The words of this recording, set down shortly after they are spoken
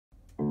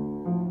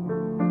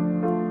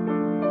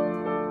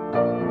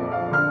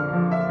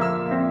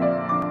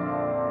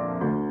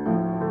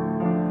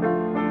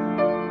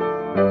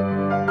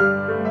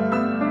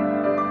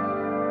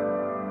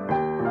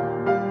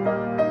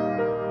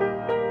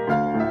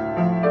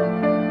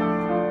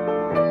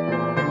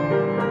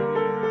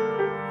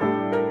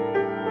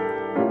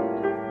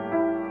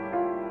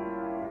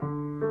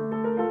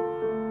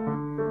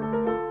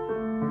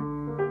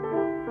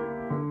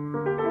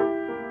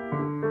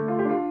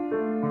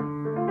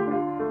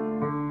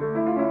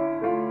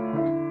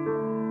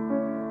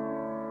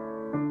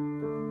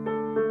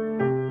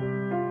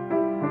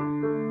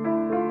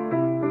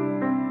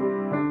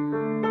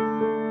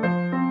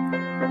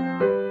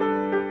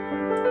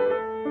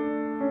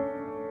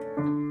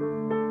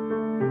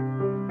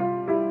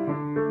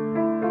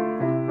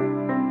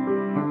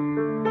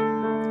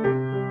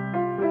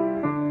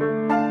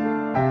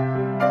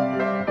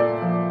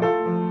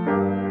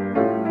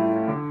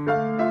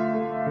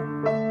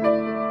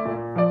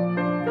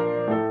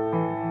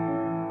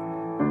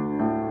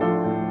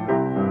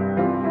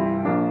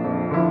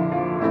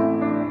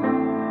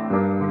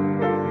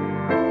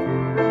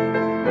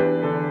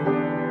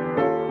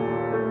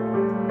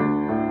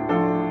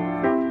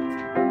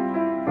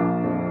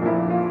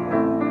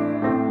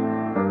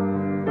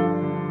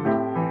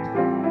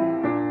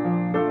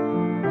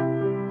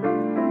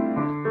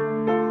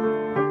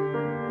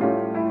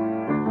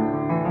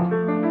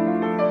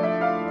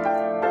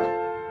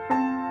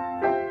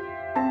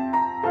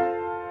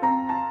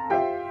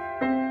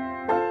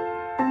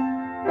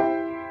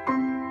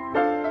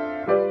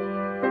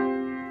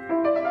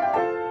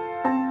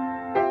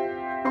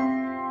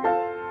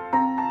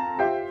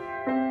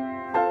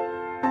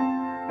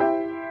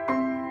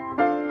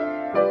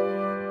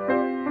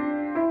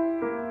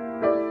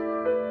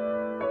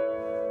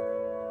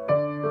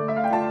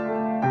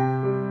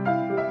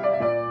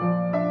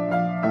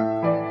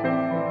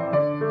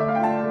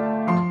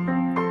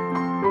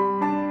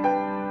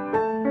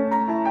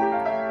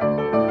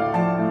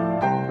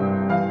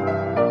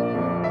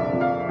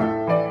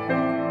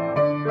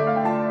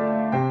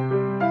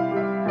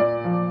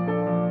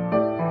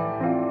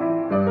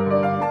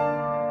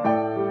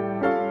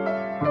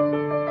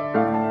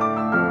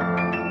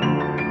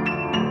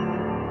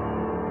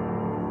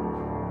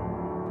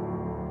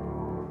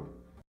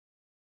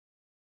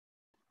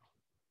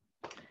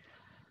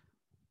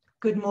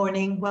Good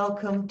morning.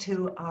 Welcome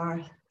to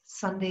our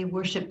Sunday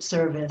worship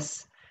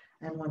service.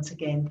 And once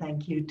again,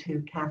 thank you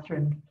to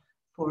Catherine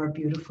for a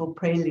beautiful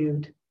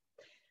prelude.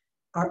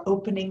 Our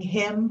opening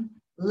hymn,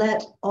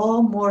 Let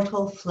All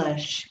Mortal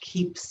Flesh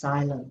Keep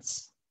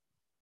Silence.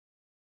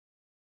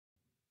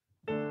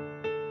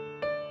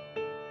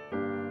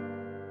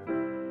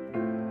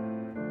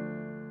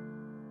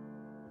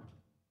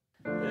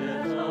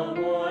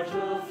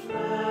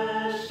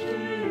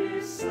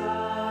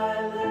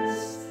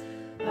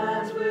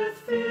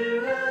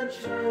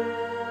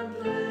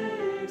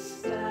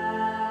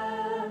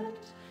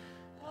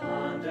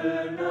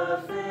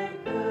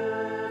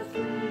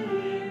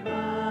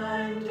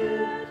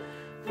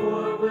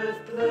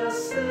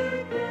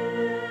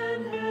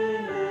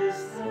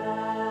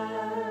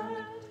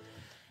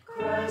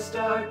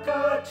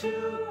 To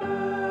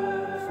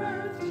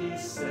earth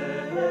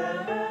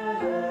descended,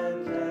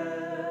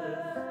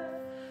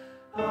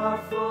 our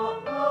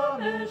full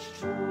homage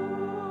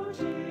to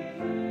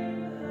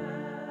demand.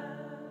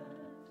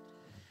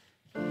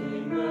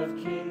 King of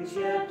kings,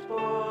 yet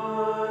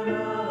born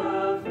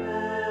of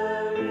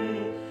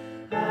Mary,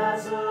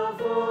 as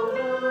of old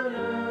on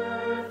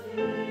earth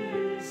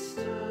he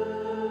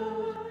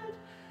stood,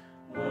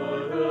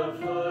 Lord of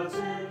lords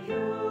in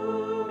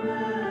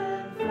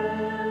human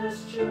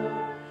vesture,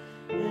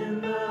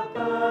 in the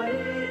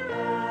body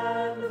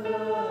and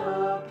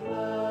the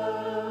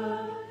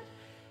blood,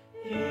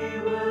 he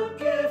will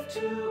give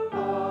to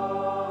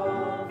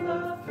all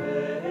the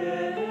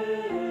faithful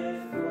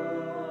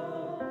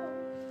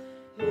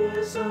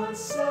his own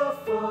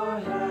self for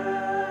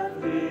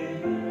heavenly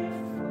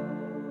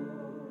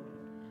food,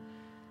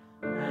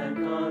 and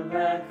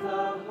combat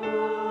the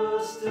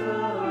host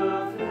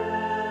of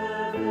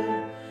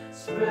heaven,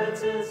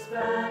 spreads its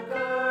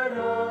vanguard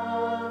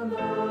on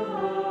the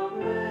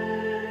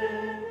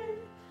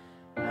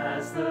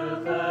as the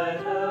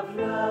light of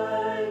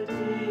light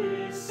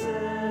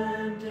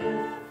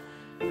descendeth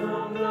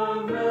from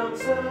the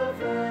realms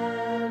of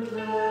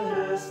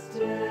endless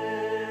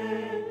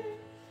day,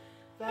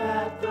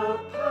 that the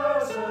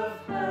powers of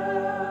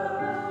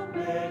hell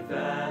may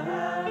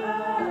vanish,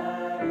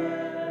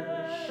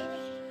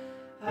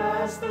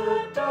 as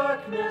the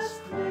darkness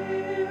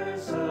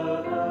clears away.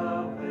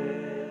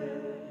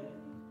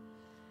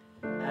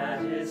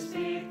 At his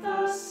feet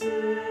the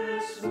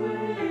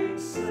six-winged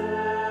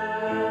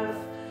seraph,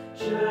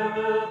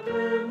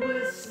 cherubim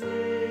with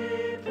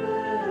sleepless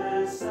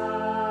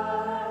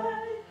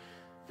eye,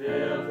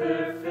 veil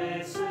their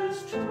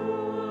faces to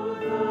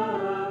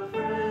the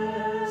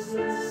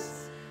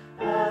presence,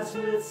 as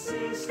with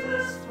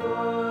ceaseless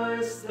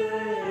voice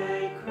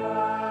they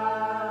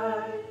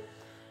cry,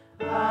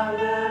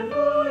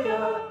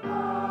 Alleluia,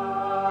 Alleluia,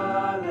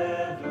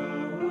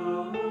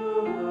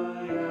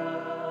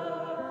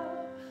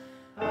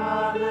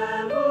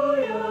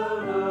 Alleluia,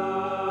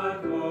 Lord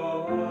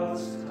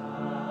Most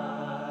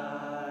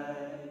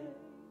High.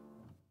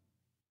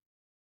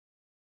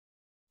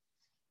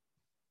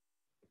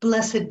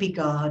 Blessed be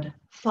God,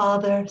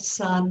 Father,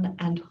 Son,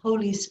 and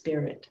Holy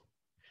Spirit,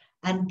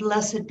 and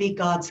blessed be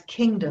God's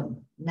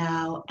kingdom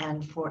now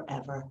and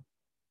forever.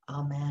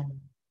 Amen.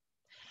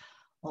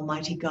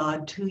 Almighty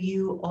God, to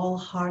you all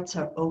hearts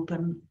are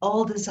open,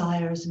 all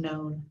desires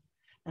known,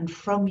 and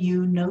from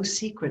you no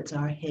secrets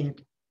are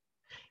hid.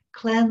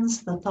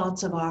 Cleanse the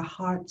thoughts of our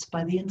hearts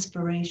by the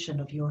inspiration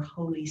of your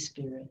Holy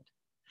Spirit,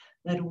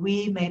 that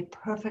we may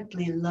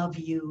perfectly love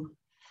you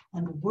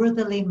and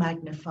worthily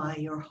magnify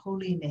your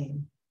holy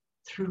name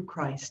through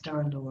Christ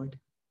our Lord.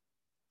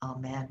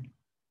 Amen.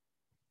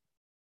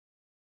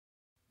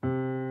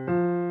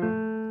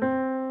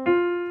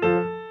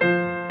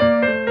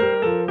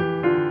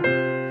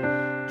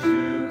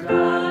 To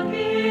God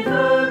be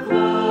the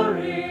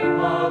glory,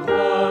 all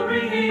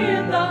glory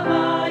in the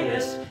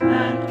highest,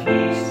 and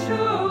peace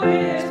to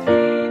his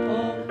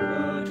people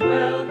who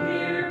dwell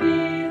here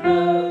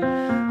below.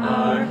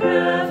 Our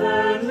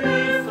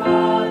heavenly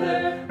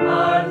Father,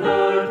 our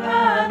Lord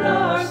and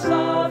our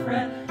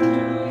Sovereign, to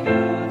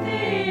you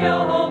the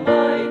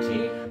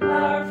Almighty,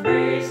 our praise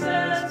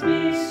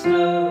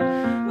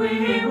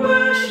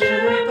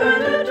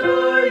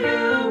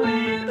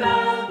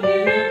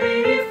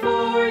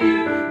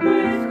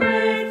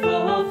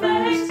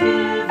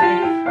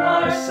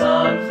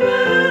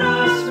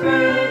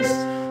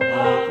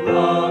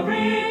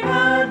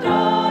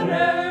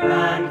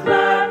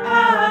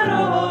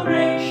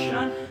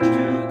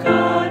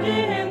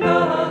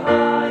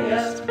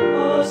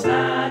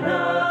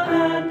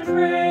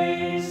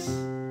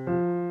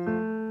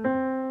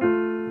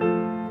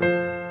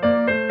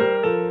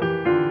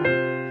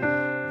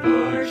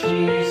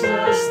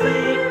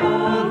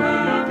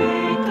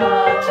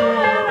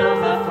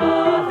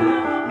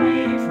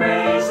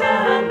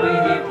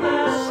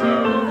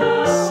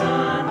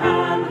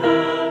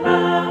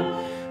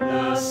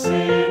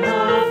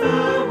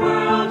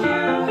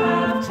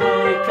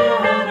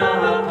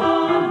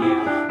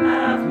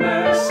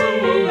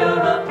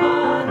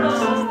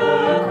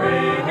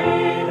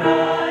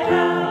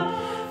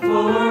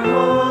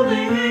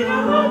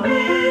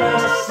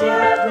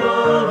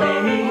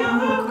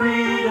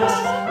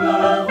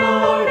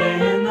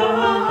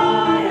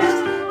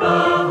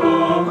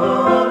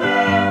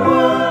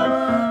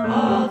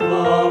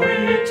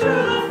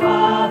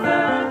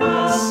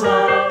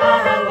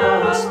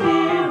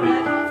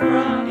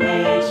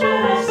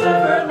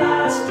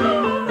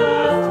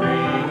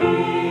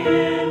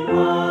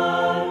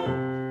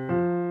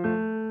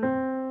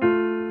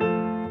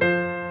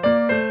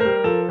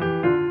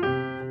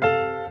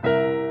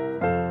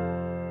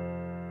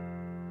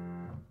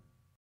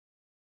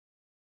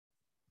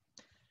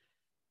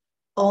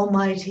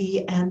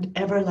Almighty and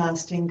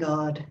everlasting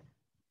God,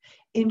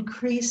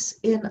 increase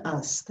in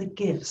us the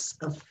gifts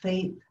of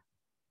faith,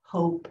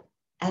 hope,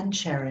 and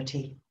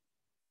charity,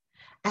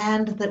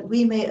 and that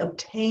we may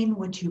obtain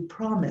what you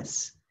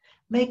promise,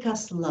 make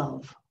us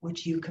love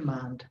what you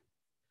command.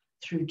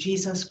 Through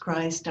Jesus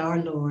Christ our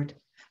Lord,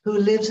 who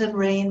lives and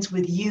reigns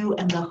with you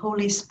and the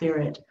Holy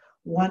Spirit,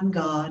 one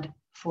God,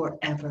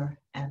 forever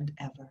and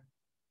ever.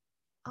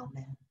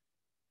 Amen.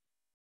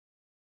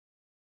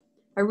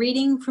 A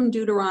reading from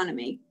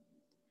Deuteronomy.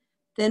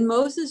 Then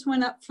Moses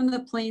went up from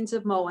the plains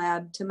of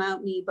Moab to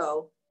Mount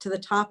Nebo, to the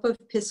top of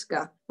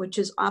Pisgah, which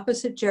is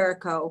opposite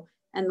Jericho,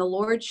 and the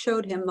Lord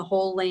showed him the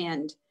whole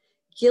land,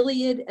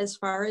 Gilead as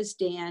far as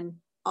Dan,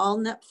 all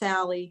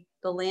Naphtali,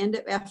 the land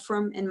of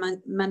Ephraim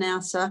and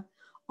Manasseh,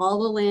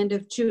 all the land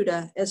of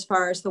Judah as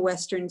far as the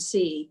western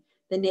sea,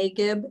 the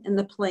Negeb and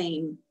the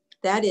plain,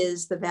 that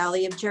is, the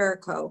valley of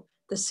Jericho,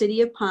 the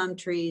city of palm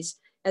trees,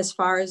 as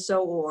far as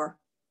Zoar.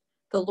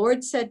 The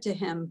Lord said to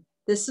him,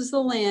 "This is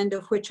the land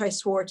of which I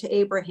swore to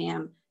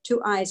Abraham,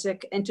 to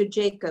Isaac, and to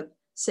Jacob,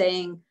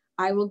 saying,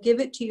 I will give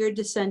it to your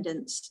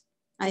descendants.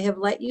 I have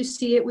let you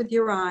see it with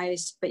your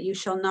eyes, but you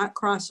shall not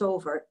cross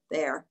over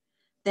there."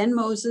 Then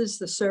Moses,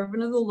 the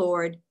servant of the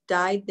Lord,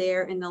 died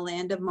there in the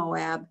land of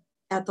Moab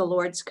at the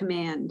Lord's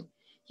command.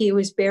 He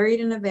was buried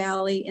in a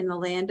valley in the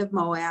land of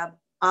Moab,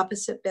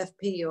 opposite Beth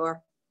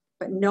Peor,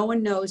 but no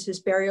one knows his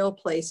burial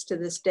place to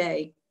this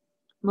day.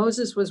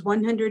 Moses was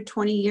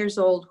 120 years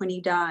old when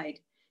he died.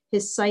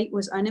 His sight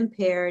was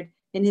unimpaired,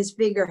 and his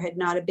vigor had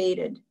not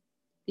abated.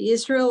 The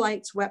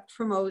Israelites wept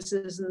for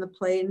Moses in the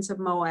plains of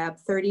Moab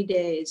 30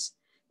 days.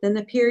 Then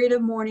the period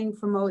of mourning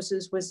for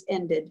Moses was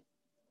ended.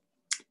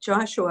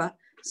 Joshua,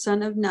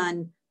 son of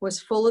Nun, was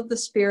full of the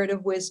spirit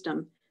of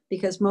wisdom,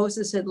 because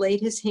Moses had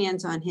laid his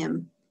hands on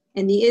him,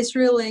 and the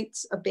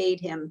Israelites obeyed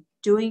him,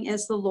 doing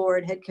as the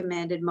Lord had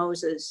commanded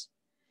Moses.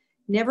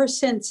 Never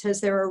since has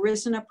there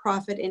arisen a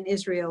prophet in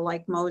Israel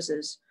like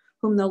Moses,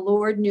 whom the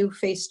Lord knew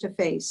face to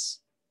face.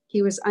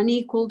 He was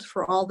unequaled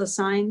for all the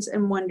signs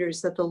and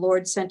wonders that the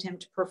Lord sent him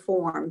to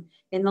perform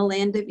in the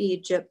land of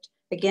Egypt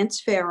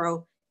against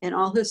Pharaoh and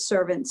all his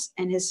servants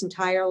and his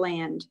entire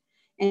land,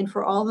 and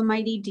for all the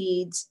mighty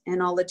deeds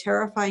and all the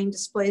terrifying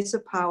displays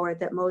of power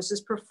that Moses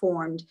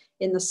performed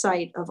in the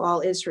sight of all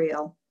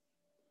Israel.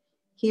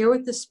 Hear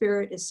what the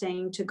Spirit is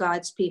saying to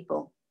God's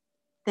people.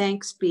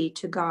 Thanks be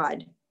to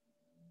God.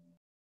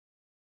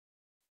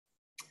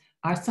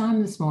 Our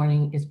psalm this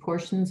morning is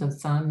portions of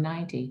Psalm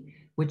 90,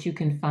 which you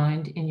can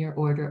find in your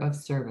order of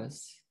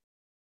service.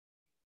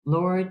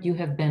 Lord, you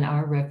have been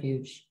our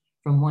refuge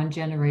from one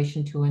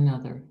generation to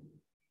another.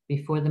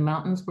 Before the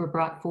mountains were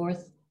brought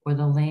forth, or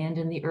the land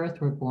and the earth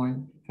were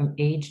born, from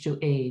age to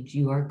age,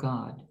 you are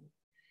God.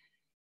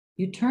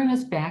 You turn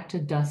us back to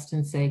dust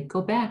and say,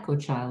 "Go back, O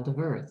child of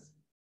earth."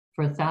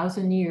 For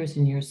 1,000 years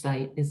in your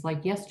sight is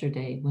like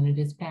yesterday when it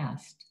is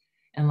past,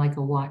 and like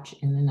a watch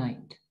in the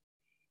night.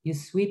 You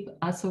sweep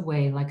us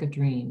away like a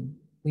dream.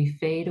 We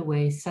fade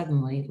away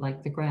suddenly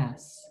like the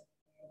grass.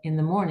 In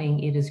the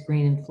morning it is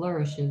green and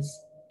flourishes.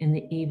 In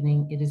the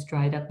evening it is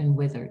dried up and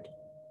withered.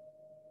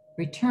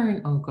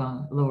 Return, O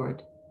God,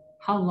 Lord.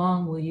 How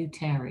long will you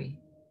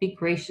tarry? Be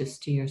gracious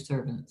to your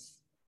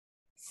servants.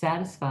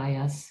 Satisfy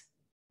us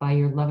by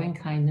your loving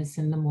kindness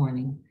in the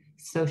morning,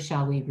 so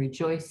shall we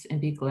rejoice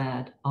and be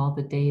glad all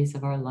the days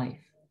of our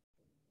life.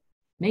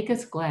 Make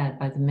us glad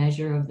by the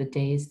measure of the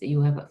days that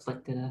you have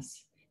afflicted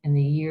us, and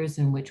the years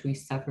in which we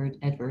suffered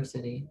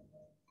adversity.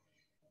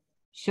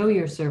 Show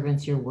your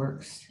servants your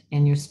works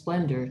and your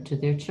splendor to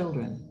their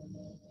children.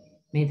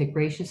 May the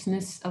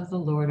graciousness of the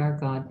Lord our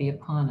God be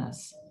upon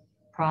us.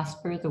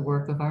 Prosper the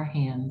work of our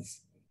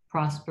hands.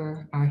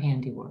 Prosper our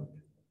handiwork.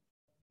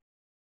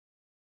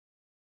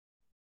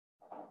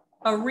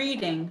 A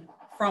reading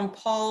from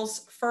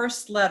Paul's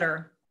first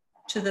letter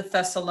to the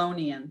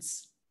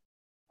Thessalonians.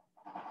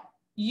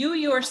 You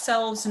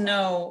yourselves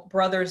know,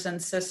 brothers and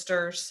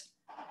sisters,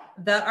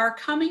 that our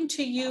coming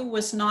to you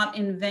was not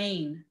in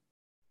vain.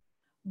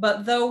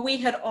 But though we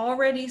had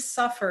already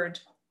suffered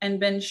and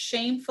been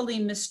shamefully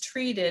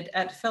mistreated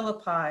at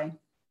Philippi,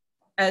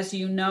 as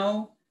you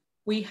know,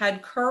 we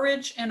had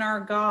courage in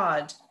our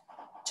God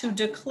to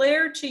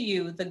declare to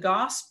you the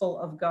gospel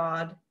of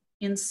God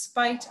in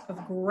spite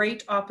of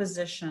great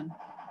opposition.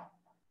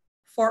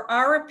 For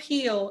our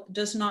appeal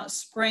does not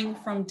spring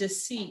from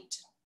deceit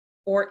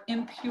or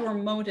impure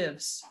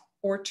motives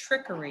or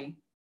trickery.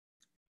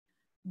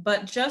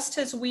 But just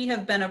as we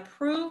have been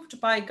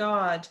approved by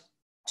God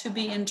to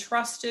be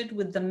entrusted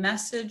with the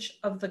message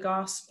of the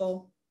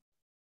gospel,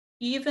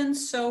 even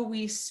so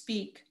we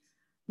speak,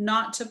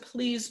 not to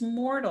please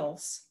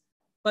mortals,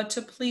 but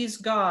to please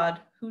God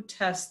who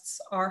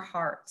tests our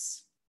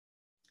hearts.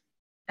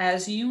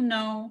 As you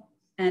know,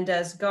 and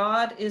as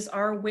God is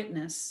our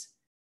witness,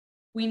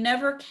 we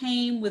never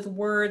came with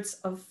words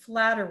of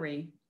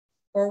flattery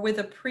or with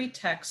a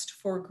pretext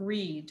for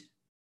greed,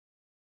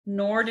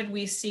 nor did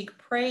we seek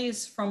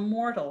praise from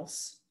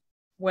mortals,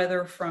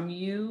 whether from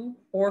you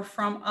or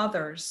from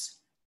others,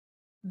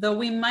 though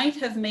we might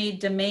have made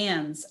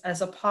demands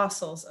as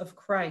apostles of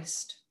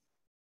Christ.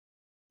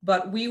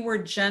 But we were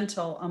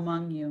gentle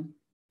among you,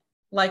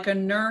 like a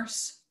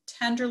nurse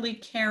tenderly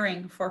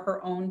caring for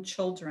her own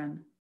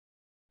children.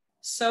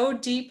 So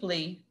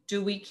deeply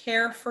do we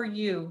care for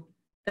you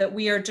that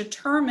we are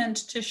determined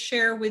to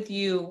share with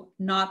you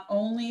not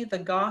only the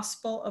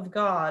gospel of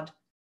God,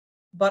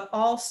 but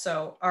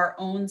also our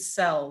own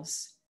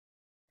selves,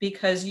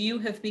 because you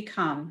have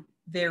become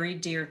very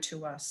dear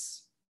to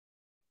us.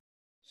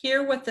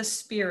 Hear what the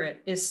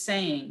Spirit is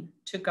saying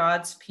to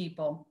God's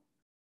people.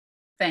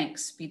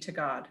 Thanks be to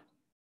God.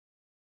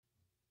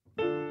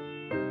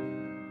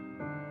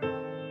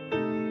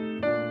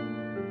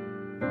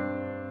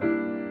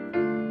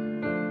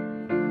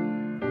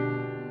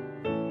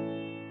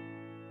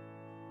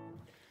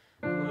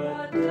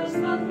 What does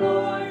the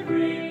Lord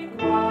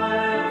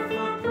require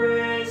for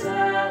praise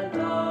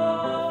and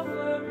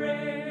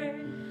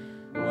offering?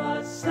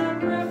 What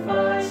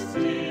sacrifice,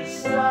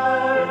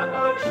 desire,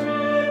 or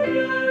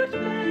tribute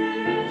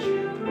bid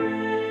you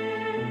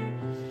bring?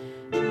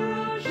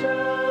 To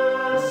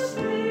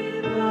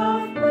justly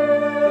love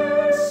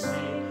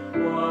mercy,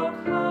 walk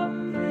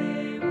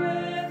humbly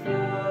with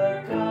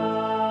your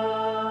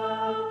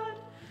God.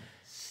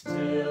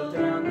 Still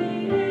down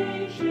the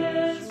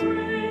ages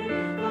ring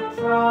the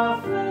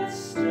prophets'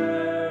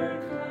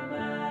 stern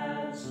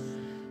commands.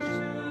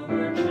 To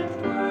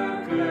merchant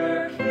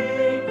worker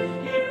king,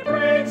 he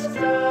brings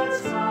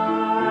God's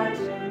high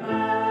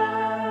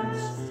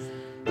demands.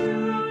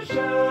 To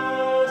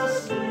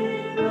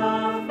justly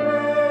love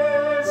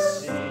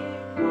mercy,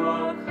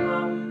 walk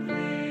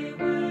humbly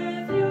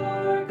with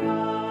your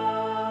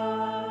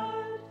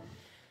God.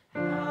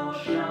 How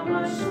shall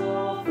my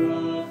soul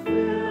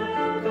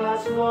fulfill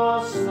God's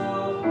law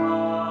so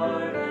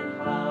hard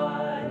and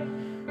high?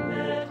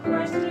 Let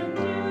Christ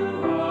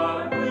endue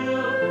our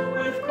will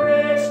with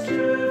grace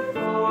to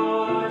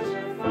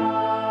fortify.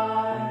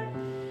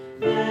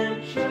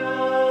 Then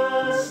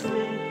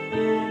justly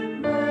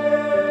in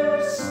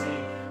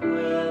mercy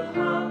we'll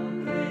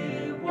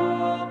humbly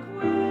walk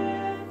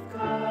with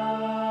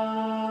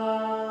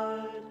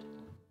God.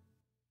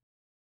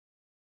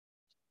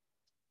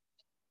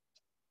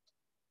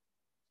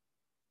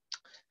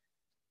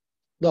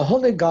 The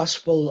Holy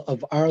Gospel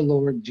of our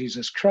Lord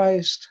Jesus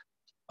Christ,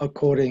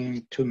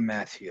 according to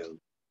Matthew.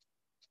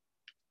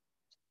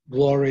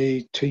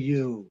 Glory to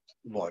you,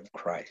 Lord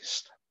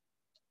Christ.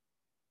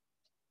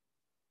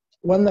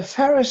 When the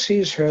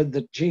Pharisees heard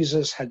that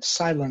Jesus had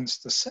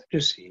silenced the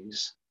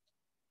Sadducees,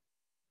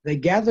 they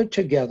gathered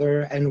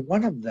together, and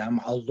one of them,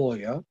 a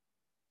lawyer,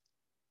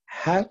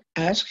 had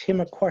asked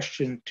him a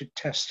question to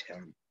test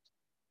him.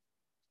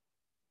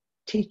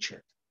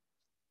 Teacher,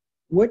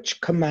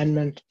 which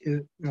commandment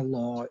in the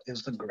law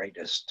is the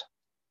greatest?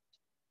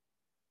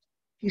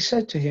 He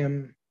said to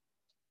him,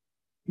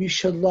 you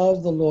shall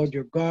love the Lord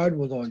your God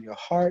with all your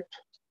heart,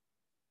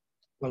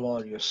 with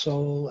all your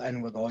soul,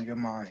 and with all your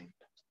mind.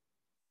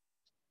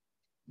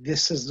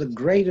 This is the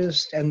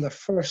greatest and the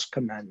first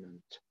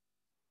commandment.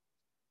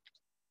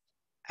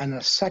 And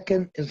the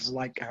second is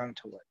like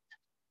unto it.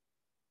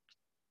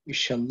 You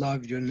shall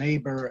love your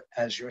neighbor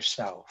as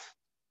yourself.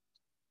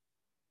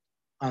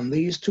 On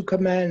these two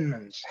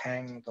commandments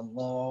hang the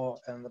law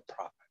and the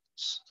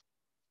prophets.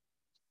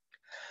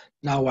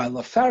 Now, while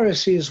the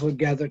Pharisees were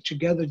gathered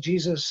together,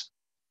 Jesus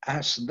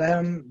asked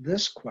them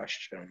this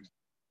question.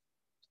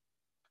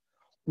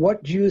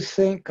 What do you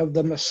think of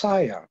the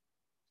Messiah?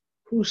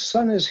 Whose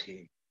son is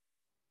he?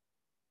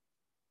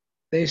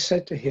 They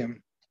said to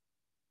him,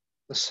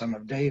 the son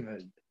of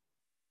David.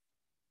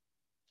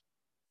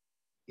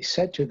 He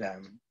said to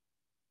them,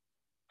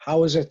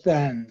 how is it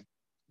then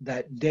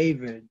that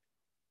David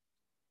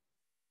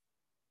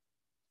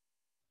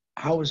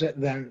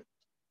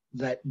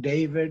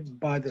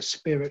by the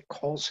Spirit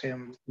calls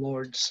him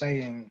Lord,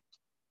 saying,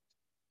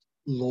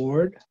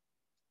 Lord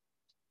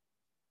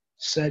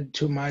said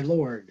to my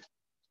Lord,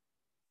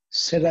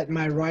 sit at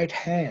my right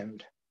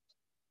hand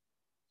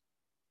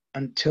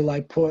until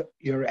I put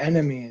your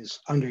enemies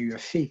under your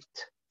feet.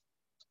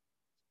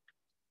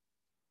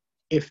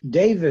 If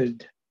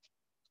David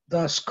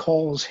thus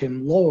calls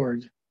him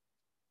Lord,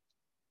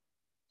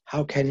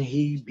 how can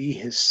he be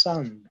his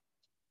son?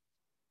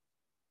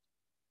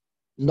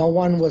 No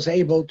one was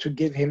able to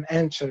give him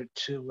an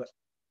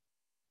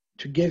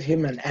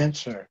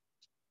answer,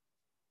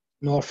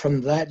 nor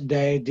from that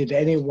day did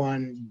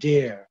anyone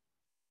dare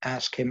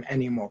ask him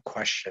any more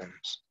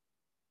questions.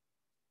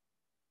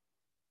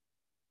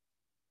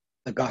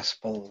 The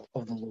Gospel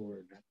of the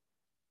Lord.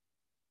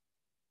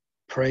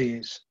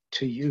 Praise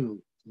to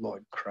you,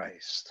 Lord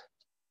Christ.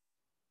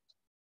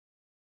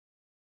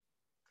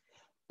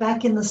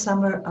 Back in the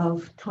summer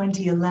of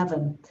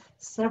 2011,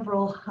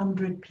 several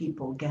hundred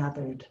people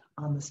gathered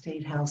on the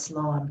State House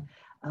lawn.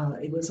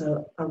 It was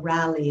a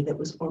rally that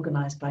was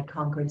organized by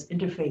Concord's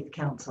Interfaith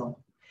Council.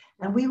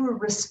 And we were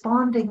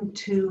responding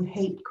to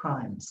hate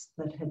crimes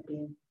that had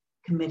been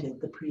committed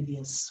the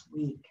previous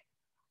week.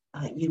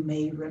 You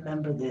may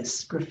remember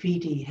this.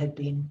 Graffiti had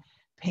been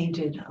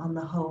painted on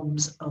the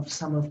homes of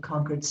some of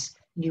Concord's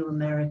new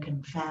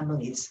American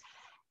families.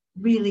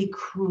 Really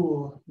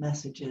cruel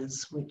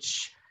messages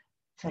which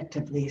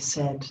effectively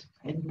said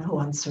in no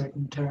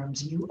uncertain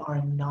terms, you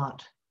are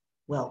not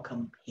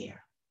welcome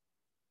here.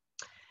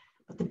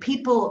 But the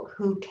people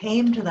who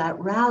came to that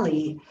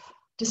rally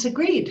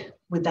disagreed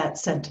with that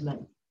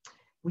sentiment.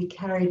 We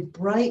carried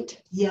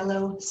bright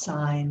yellow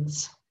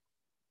signs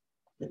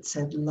that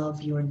said,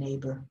 love your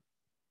neighbor.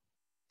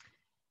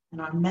 And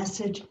our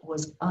message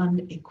was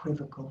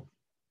unequivocal.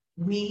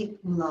 We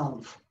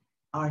love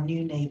our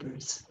new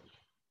neighbors,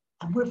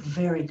 and we're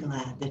very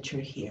glad that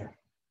you're here.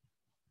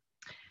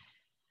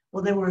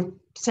 Well, there were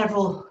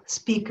several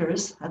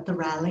speakers at the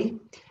rally,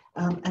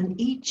 and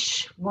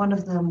each one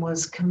of them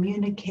was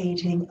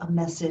communicating a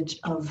message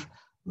of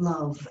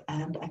love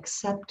and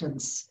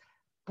acceptance,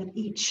 but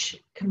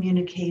each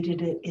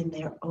communicated it in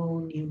their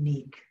own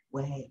unique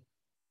way.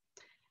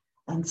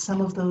 And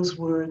some of those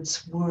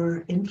words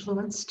were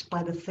influenced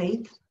by the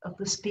faith of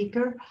the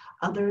speaker.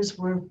 Others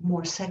were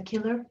more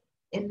secular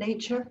in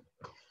nature.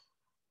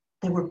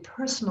 There were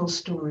personal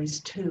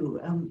stories too.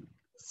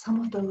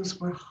 Some of those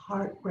were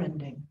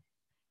heartrending.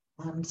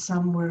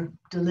 Some were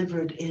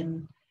delivered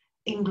in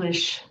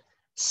English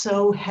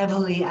so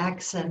heavily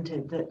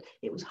accented that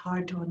it was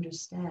hard to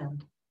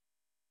understand,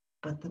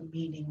 but the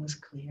meaning was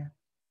clear.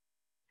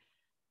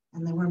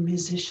 And there were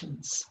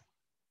musicians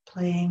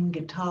playing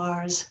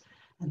guitars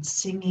and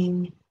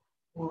singing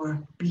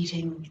or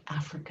beating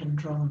African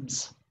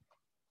drums.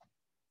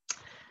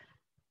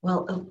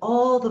 Well, of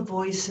all the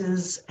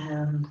voices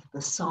and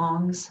the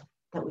songs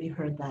that we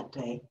heard that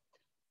day,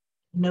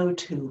 no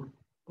two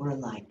were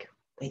alike.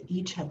 They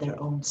each had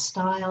their own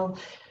style,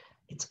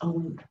 its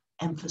own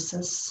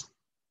emphasis.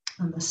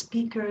 And the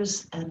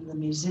speakers and the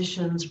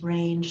musicians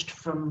ranged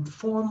from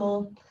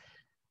formal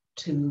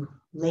to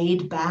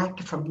laid back,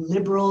 from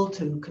liberal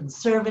to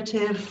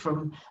conservative,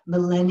 from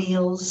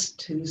millennials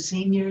to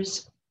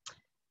seniors.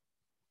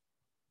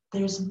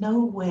 There's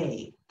no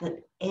way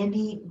that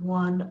any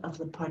one of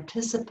the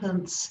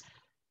participants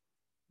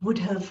would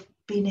have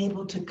been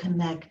able to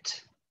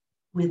connect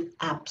with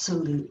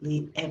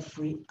absolutely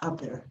every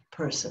other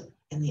person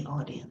in the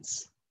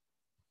audience.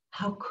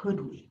 How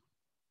could we?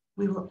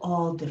 We were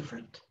all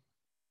different.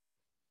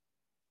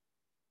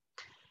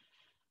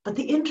 But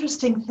the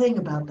interesting thing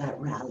about that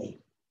rally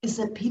is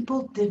that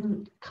people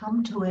didn't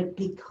come to it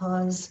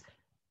because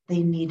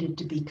they needed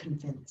to be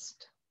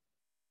convinced.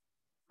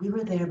 We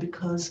were there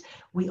because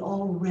we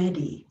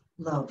already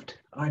loved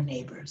our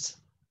neighbors.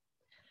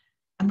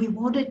 And we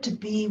wanted to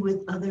be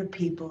with other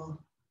people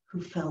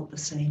who felt the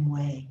same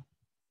way,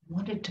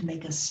 wanted to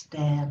make a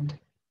stand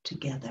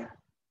together.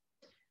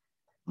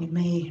 We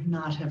may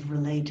not have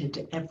related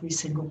to every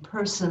single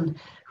person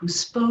who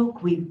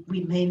spoke. We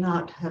may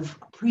not have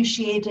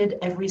appreciated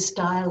every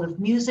style of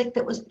music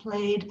that was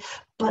played,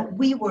 but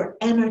we were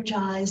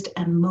energized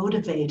and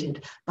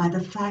motivated by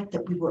the fact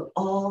that we were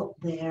all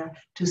there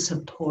to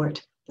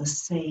support the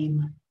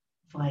same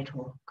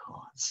vital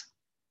cause.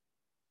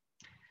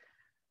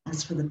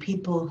 As for the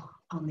people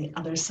on the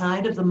other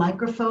side of the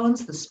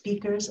microphones, the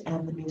speakers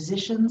and the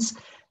musicians,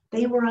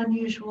 they were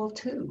unusual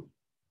too.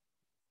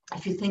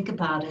 If you think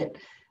about it,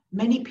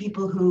 many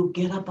people who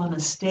get up on a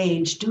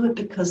stage do it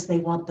because they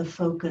want the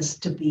focus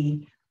to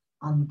be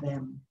on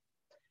them.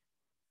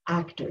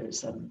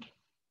 Actors and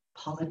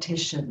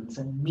politicians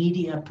and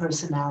media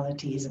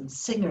personalities and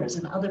singers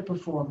and other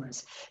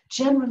performers,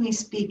 generally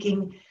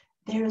speaking,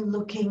 they're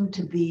looking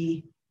to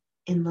be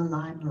in the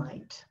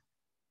limelight.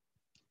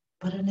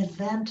 But an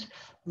event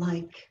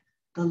like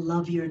the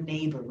Love Your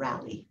Neighbor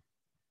rally,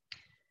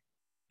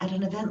 at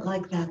an event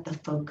like that, the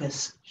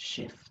focus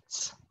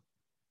shifts.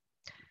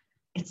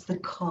 It's the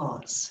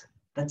cause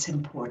that's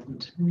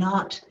important,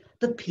 not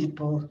the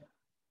people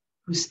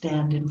who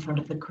stand in front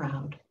of the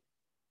crowd.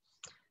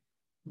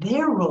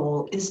 Their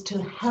role is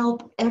to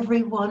help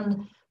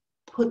everyone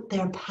put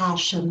their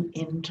passion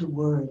into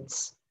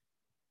words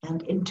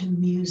and into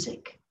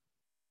music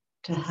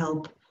to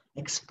help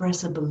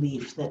express a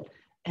belief that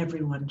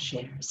everyone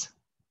shares.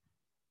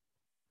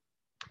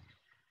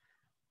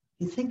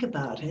 You think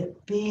about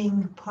it,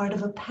 being part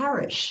of a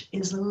parish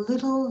is a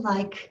little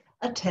like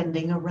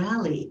attending a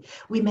rally.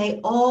 We may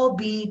all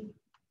be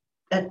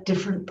at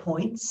different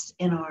points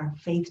in our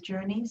faith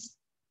journeys,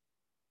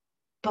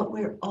 but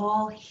we're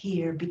all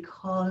here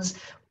because,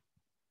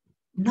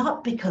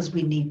 not because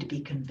we need to be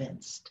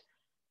convinced.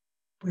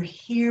 We're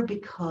here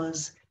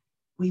because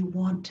we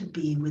want to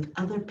be with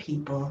other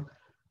people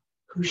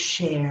who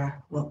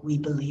share what we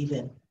believe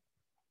in.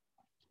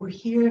 We're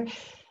here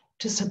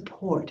to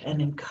support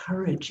and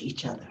encourage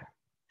each other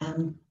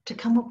and to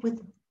come up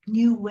with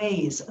new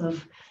ways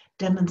of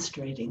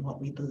demonstrating what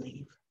we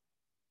believe.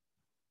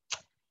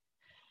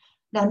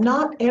 Now,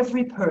 not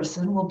every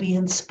person will be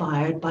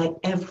inspired by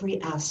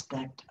every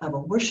aspect of a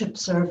worship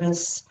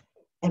service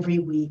every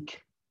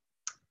week.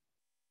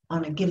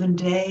 On a given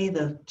day,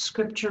 the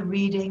scripture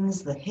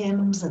readings, the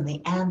hymns and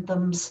the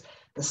anthems,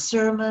 the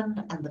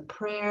sermon and the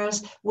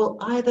prayers will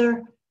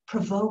either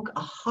provoke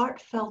a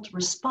heartfelt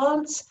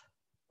response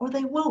or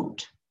they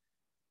won't.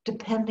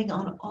 depending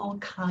on all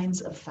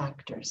kinds of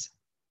factors.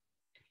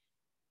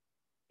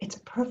 It's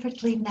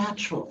perfectly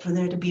natural for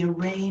there to be a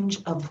range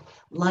of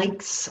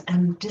likes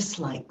and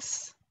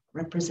dislikes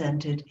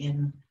represented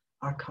in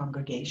our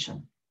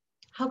congregation.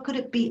 How could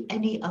it be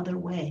any other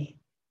way?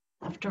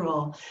 After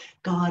all,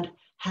 God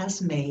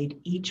has made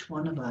each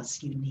one of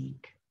us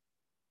unique.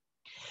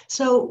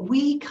 So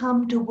we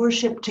come to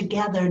worship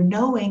together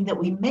knowing that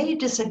we may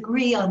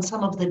disagree on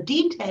some of the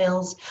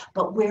details,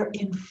 but we're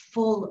in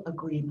full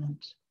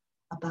agreement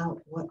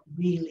about what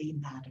really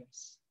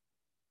matters.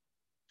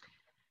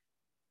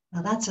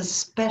 Now that's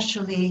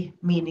especially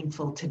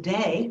meaningful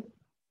today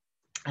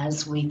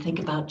as we think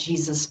about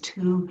Jesus'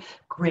 two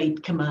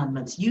great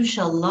commandments. You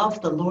shall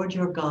love the Lord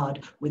your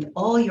God with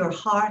all your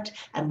heart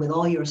and with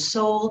all your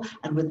soul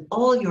and with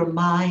all your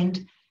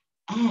mind,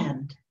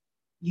 and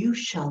you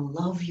shall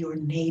love your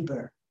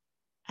neighbor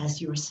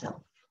as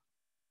yourself.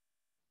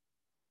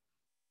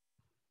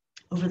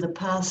 Over the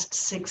past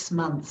 6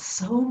 months,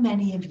 so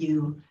many of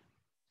you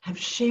have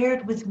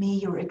shared with me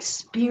your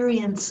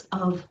experience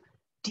of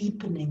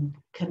deepening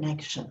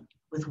connection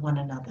with one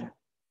another,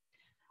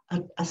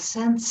 a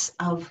sense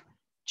of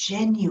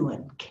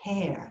genuine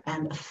care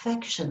and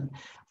affection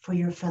for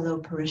your fellow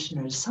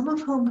parishioners, some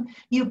of whom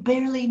you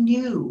barely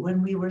knew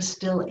when we were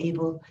still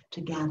able to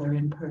gather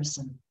in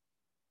person.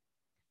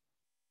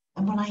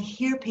 And when I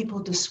hear people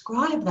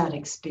describe that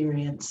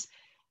experience,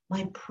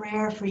 my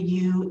prayer for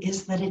you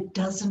is that it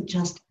doesn't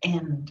just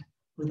end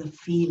with a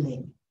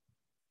feeling,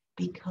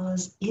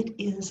 because it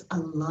is a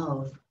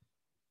love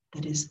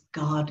that is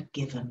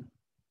God-given.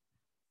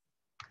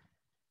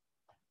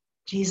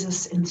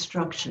 Jesus'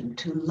 instruction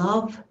to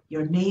love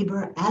your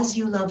neighbor as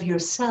you love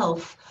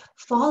yourself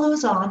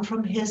follows on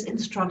from his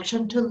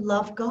instruction to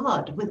love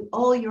God with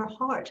all your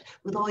heart,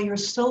 with all your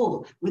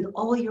soul, with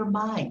all your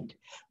mind.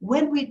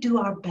 When we do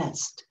our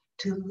best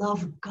to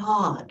love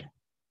God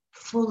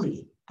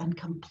fully and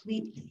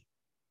completely,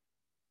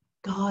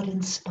 God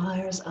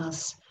inspires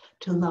us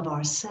to love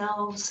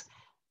ourselves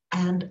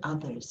and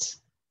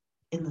others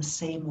in the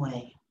same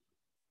way.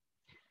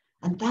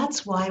 And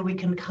that's why we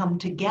can come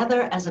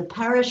together as a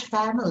parish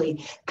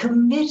family,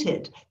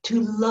 committed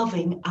to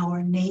loving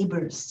our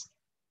neighbors,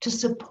 to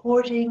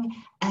supporting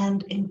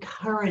and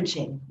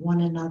encouraging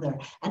one another,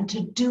 and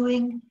to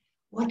doing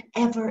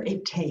whatever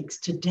it takes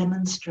to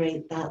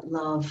demonstrate that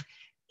love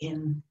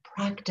in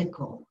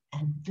practical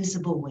and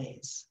visible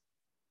ways.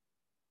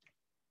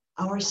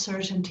 Our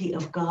certainty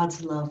of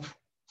God's love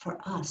for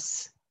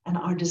us and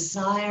our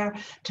desire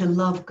to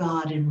love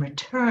God in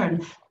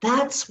return,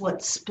 that's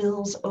what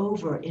spills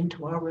over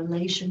into our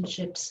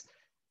relationships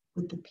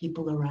with the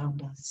people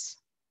around us.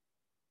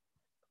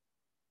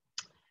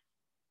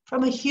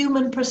 From a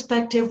human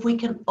perspective, we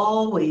can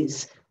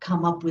always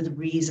come up with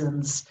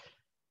reasons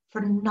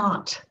for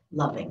not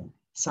loving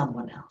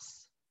someone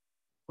else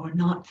or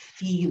not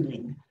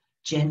feeling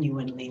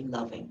genuinely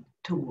loving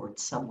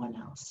towards someone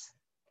else.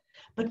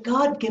 But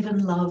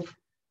God-given love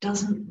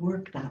doesn't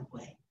work that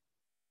way.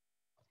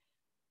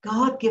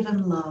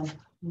 God-given love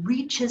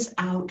reaches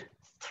out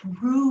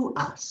through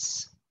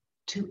us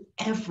to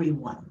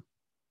everyone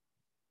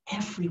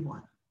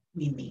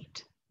we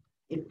meet.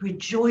 It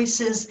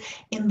rejoices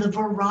in the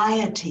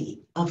variety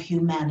of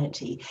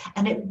humanity,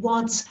 and it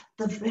wants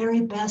the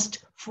very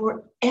best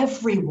for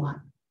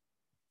everyone.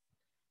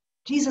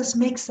 Jesus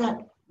makes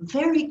that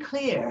very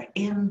clear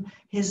in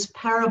his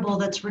parable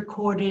that's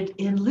recorded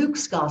in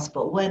Luke's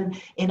gospel, when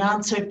in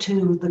answer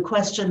to the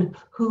question,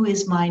 who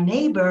is my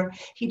neighbor,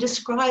 he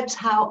describes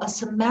how a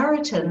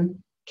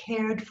Samaritan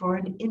cared for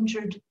an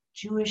injured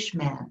Jewish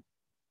man,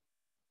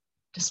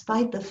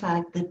 despite the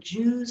fact that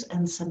Jews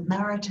and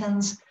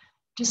Samaritans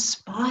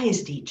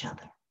despised each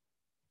other.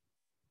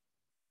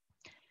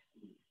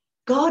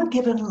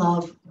 God-given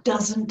love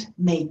doesn't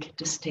make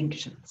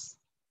distinctions.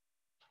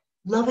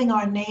 Loving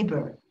our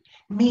neighbor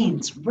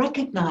means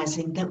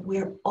recognizing that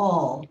we're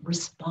all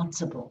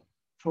responsible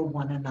for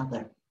one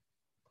another,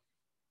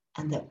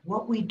 and that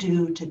what we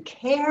do to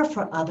care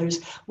for others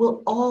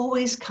will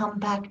always come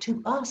back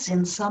to us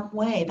in some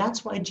way.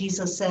 That's why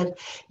Jesus said,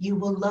 you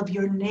will love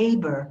your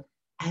neighbor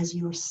as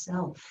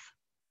yourself,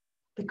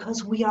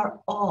 because we are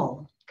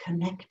all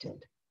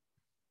connected.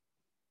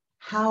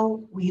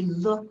 How we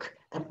look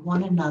at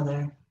one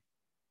another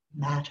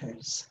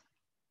matters.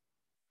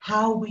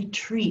 How we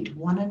treat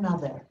one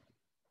another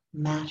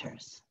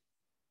matters.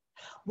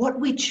 What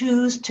we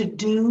choose to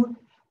do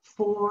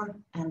for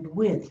and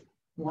with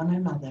one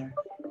another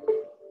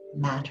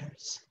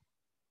matters.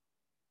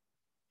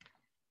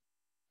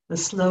 The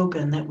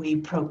slogan that we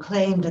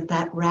proclaimed at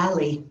that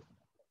rally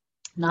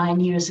 9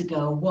 years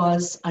ago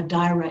was a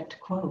direct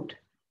quote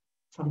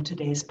from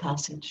today's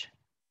passage.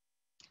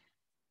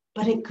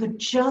 But it could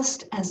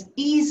just as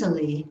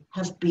easily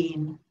have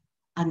been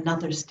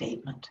another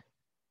statement.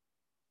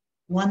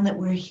 One that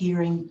we're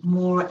hearing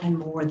more and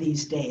more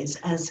these days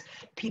as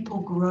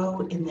people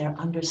grow in their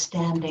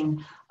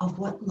understanding of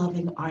what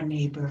loving our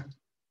neighbor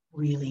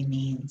really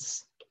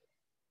means.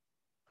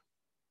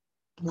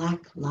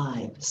 Black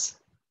lives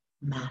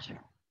matter.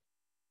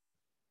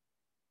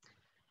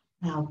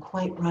 Now,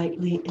 quite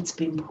rightly, it's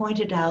been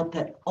pointed out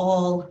that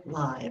all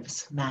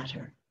lives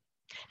matter.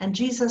 And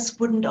Jesus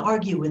wouldn't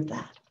argue with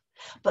that.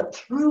 But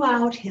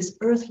throughout his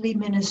earthly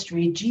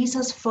ministry,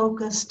 Jesus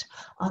focused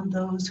on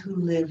those who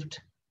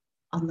lived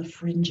on the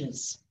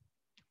fringes,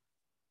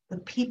 the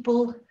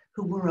people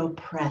who were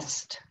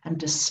oppressed and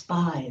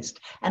despised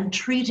and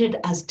treated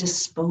as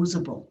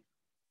disposable.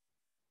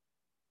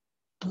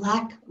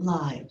 Black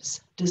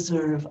lives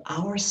deserve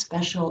our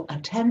special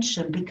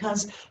attention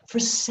because for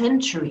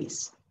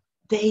centuries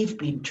they've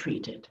been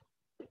treated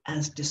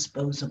as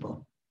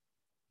disposable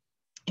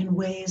in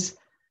ways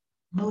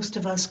most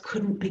of us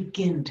couldn't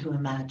begin to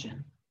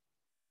imagine.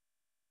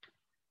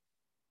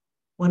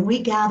 When we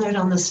gathered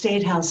on the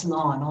State House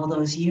lawn all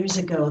those years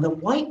ago, the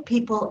white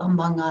people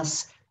among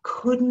us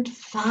couldn't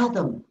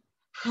fathom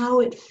how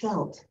it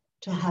felt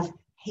to have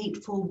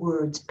hateful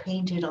words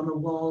painted on the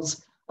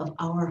walls of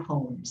our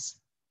homes.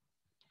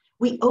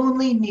 We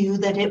only knew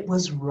that it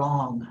was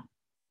wrong.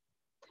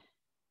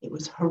 It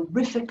was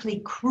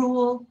horrifically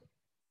cruel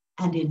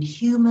and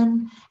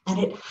inhuman, and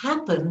it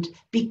happened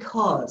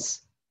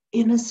because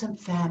innocent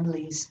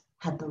families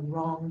had the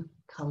wrong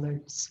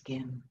colored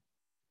skin.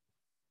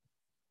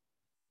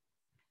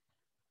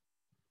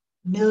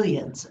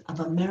 Millions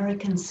of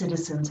American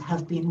citizens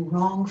have been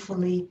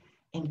wrongfully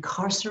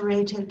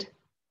incarcerated,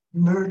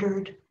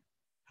 murdered,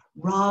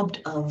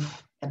 robbed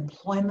of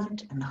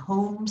employment and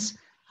homes,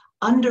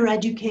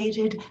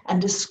 undereducated,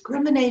 and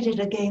discriminated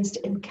against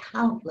in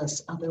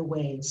countless other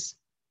ways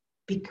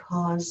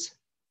because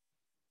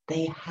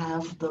they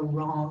have the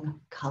wrong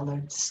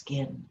colored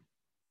skin.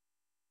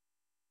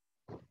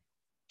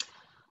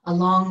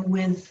 Along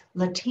with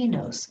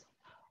Latinos,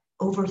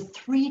 over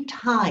three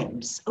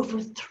times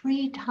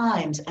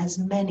as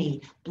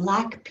many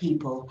Black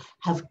people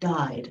have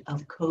died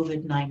of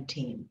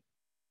COVID-19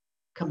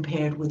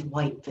 compared with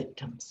white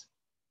victims,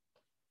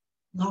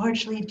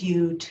 largely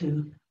due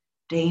to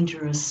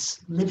dangerous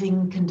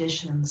living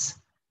conditions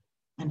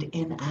and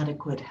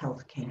inadequate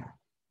health care.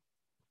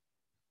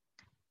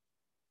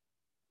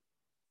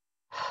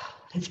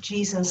 If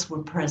Jesus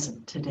were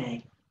present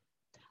today,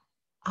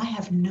 I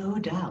have no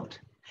doubt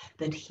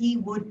that he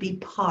would be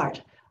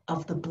part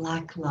of the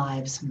Black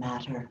Lives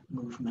Matter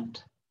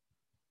movement,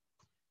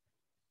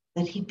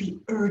 that he'd be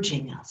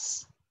urging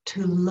us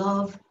to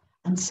love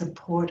and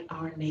support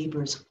our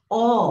neighbors,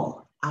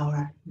 all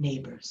our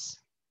neighbors,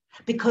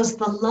 because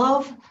the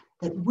love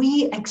that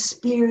we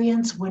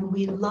experience when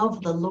we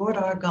love the Lord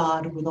our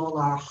God with all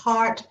our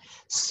heart,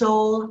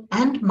 soul,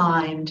 and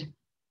mind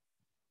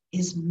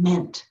is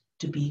meant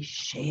to be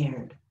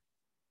shared,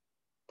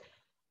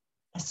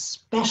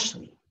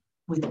 especially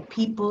with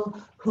people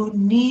who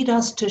need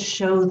us to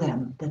show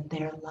them that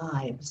their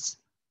lives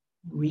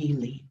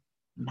really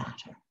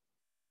matter.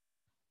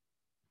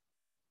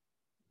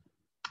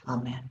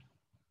 Amen.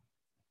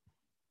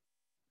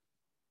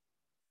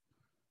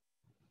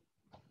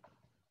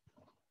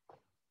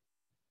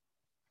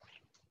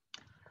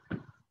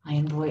 I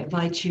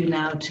invite you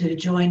now to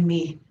join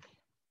me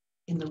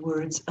in the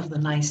words of the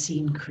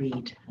Nicene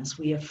Creed as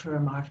we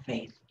affirm our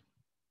faith.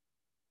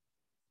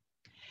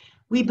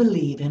 We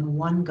believe in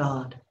one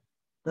God,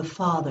 the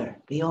Father,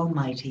 the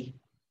Almighty,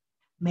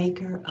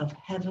 maker of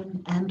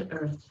heaven and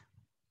earth,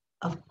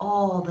 of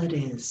all that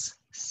is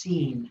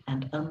seen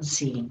and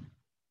unseen.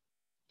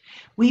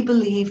 We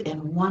believe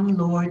in one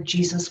Lord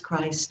Jesus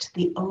Christ,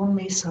 the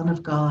only Son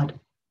of God,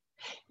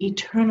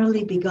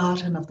 eternally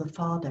begotten of the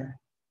Father,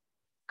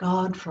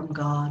 God from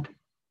God,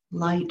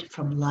 light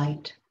from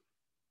light,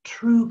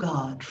 true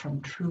God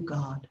from true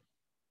God,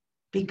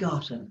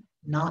 begotten,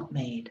 not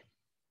made,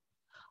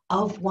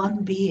 of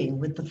one being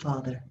with the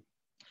Father.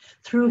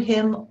 Through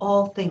him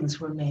all things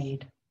were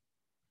made.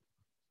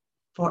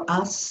 For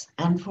us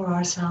and for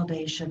our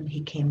salvation,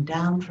 he came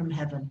down from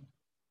heaven.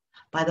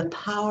 By the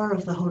power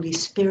of the Holy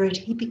Spirit,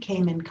 he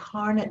became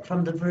incarnate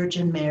from the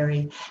Virgin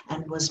Mary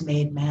and was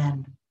made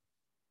man.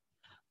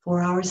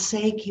 For our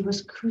sake, he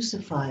was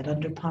crucified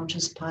under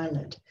Pontius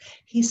Pilate.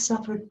 He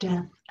suffered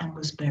death and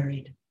was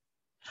buried.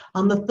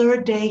 On the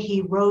third day,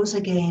 he rose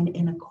again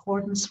in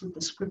accordance with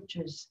the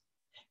scriptures.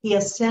 He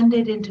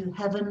ascended into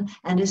heaven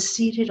and is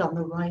seated on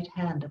the right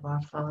hand of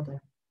our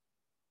Father.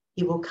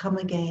 He will come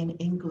again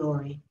in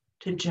glory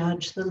to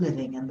judge the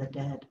living and the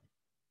dead,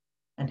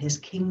 and his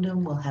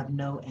kingdom will have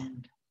no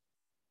end.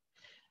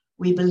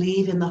 We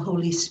believe in the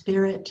Holy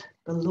Spirit,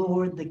 the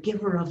Lord, the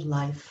giver of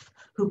life,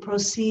 who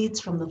proceeds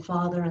from the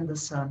Father and the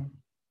Son.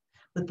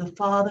 With the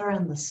Father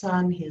and the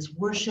Son, he is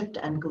worshipped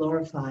and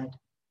glorified.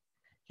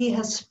 He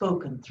has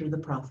spoken through the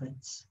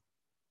prophets.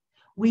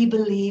 We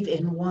believe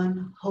in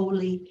one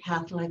holy,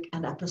 Catholic,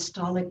 and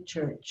apostolic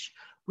church.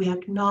 We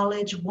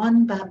acknowledge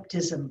one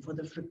baptism for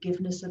the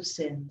forgiveness of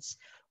sins.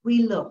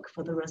 We look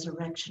for the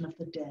resurrection of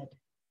the dead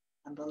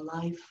and the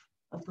life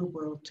of the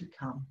world to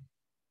come.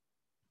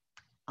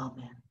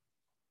 Amen.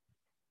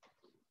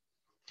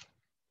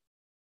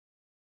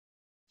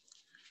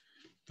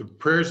 The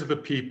prayers of the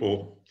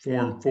people,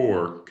 Form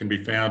 4, can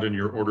be found in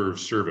your order of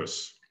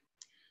service.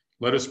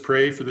 Let us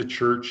pray for the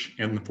church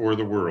and for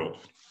the world.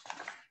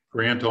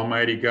 Grant,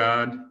 Almighty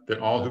God, that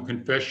all who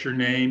confess your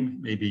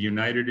name may be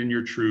united in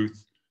your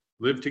truth,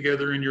 live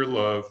together in your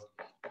love,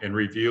 and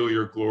reveal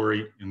your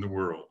glory in the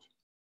world.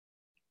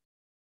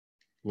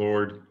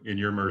 Lord, in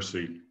your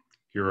mercy,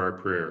 hear our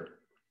prayer.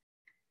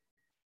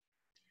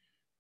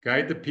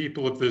 Guide the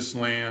people of this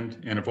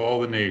land and of all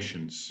the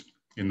nations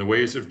in the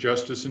ways of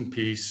justice and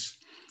peace,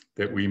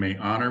 that we may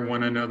honor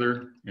one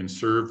another and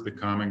serve the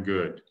common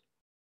good.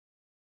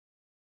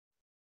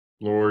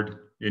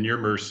 Lord, in your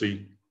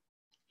mercy,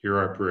 hear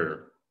our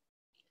prayer.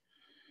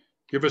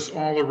 Give us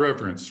all a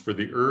reverence for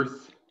the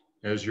earth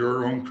as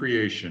your own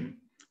creation,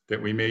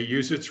 that we may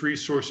use its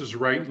resources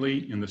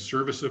rightly in the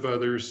service of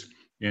others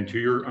and to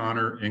your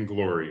honor and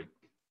glory.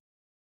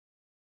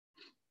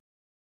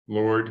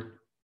 Lord,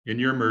 in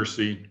your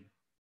mercy,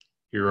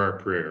 hear our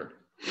prayer.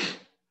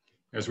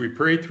 As we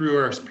pray through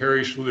our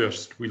parish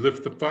list, we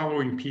lift the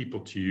following people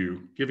to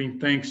you, giving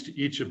thanks to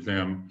each of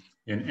them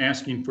and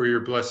asking for your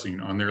blessing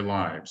on their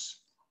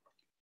lives.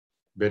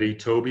 Betty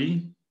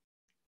Toby,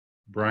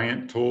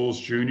 Bryant Tolles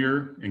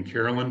Jr. and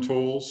Carolyn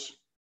Tolles,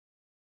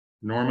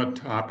 Norma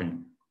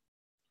Topping,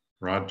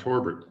 Rod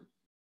Torbert,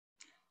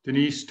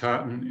 Denise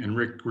Totten and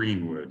Rick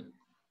Greenwood,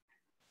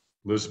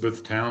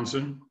 Elizabeth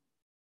Townsend,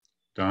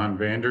 Don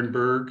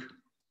Vandenberg,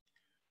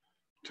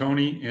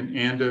 Tony and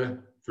Anda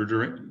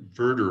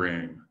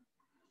Verderang,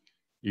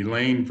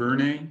 Elaine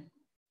Vernay,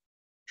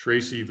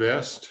 Tracy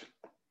Vest,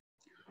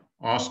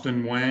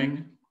 Austin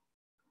Wang,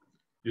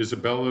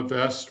 Isabella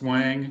Vest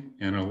Wang,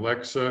 and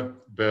Alexa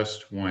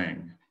Vest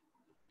Wang.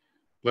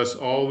 Bless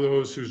all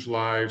those whose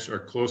lives are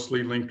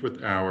closely linked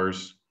with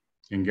ours,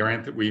 and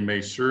grant that we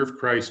may serve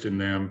Christ in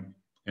them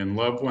and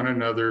love one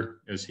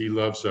another as he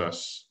loves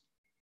us.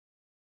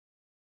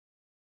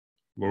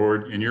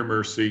 Lord, in your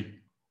mercy,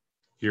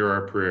 hear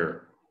our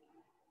prayer.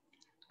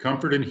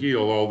 Comfort and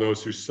heal all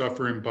those who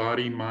suffer in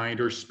body,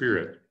 mind, or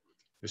spirit,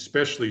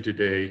 especially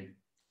today,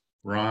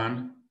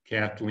 Ron,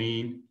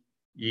 Kathleen,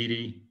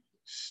 Edie,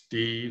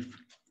 Steve,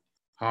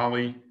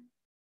 Holly,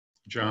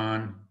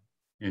 John,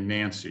 and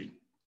Nancy.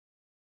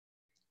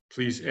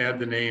 Please add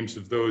the names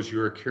of those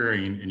you are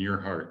carrying in your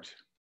heart.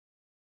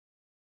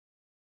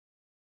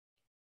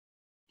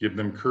 Give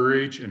them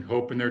courage and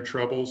hope in their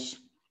troubles,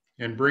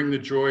 and bring the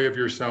joy of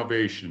your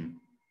salvation.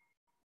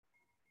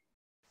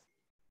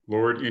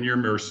 Lord, in your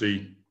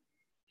mercy,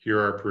 hear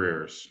our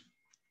prayers.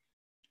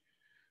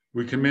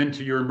 We commend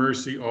to your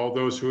mercy all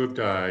those who have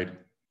died,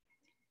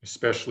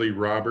 especially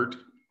Robert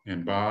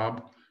and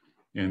Bob,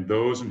 and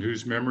those in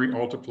whose memory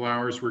altar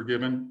flowers were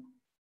given,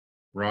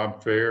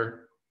 Rob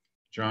Fair,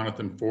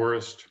 Jonathan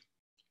Forrest,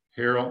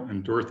 Harold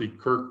and Dorothy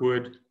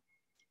Kirkwood,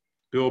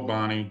 Bill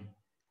Bonney,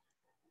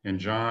 and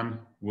John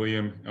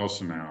William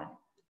Elsinau.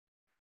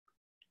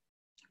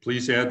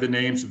 Please add the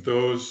names of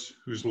those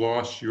whose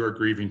loss you are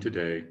grieving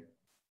today.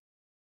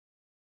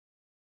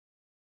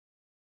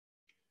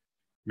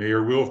 May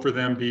your will for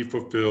them be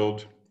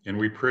fulfilled, and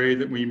we pray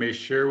that we may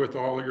share with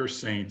all your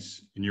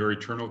saints in your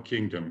eternal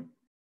kingdom.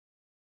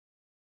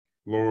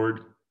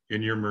 Lord,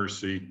 in your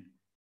mercy,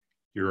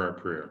 hear our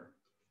prayer.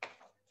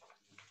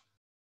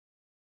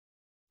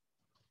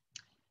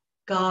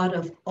 God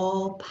of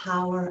all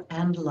power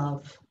and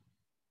love,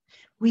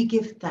 we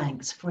give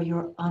thanks for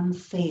your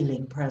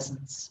unfailing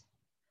presence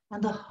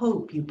and the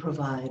hope you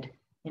provide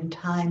in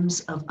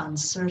times of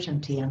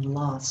uncertainty and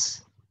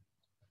loss.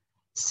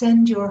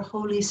 Send your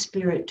Holy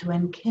Spirit to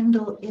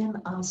enkindle in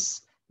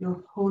us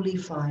your holy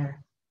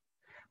fire.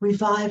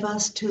 Revive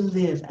us to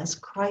live as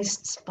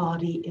Christ's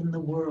body in the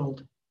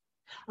world,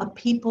 a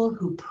people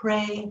who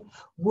pray,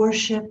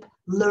 worship,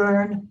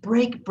 learn,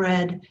 break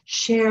bread,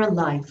 share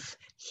life,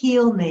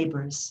 heal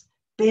neighbors,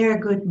 bear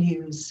good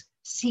news,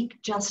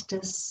 seek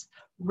justice,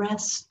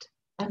 rest,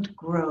 and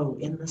grow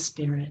in the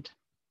Spirit.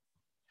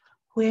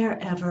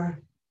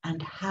 Wherever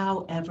and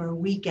however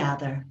we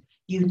gather,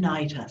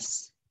 unite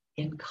us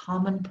in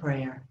common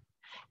prayer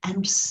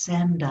and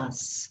send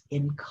us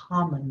in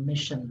common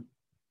mission,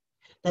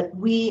 that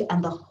we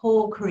and the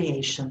whole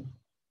creation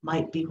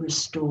might be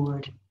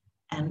restored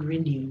and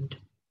renewed.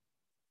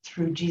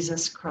 Through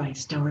Jesus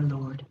Christ our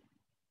Lord.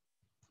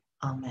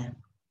 Amen.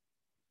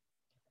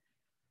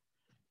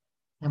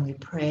 And we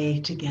pray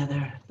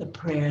together the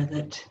prayer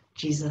that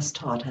Jesus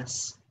taught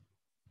us.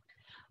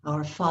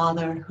 Our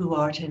Father, who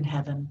art in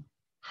heaven,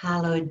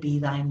 hallowed be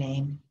thy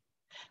name.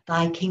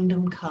 Thy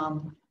kingdom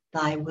come,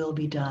 thy will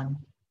be done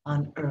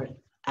on earth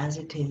as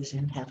it is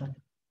in heaven.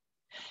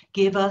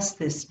 Give us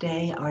this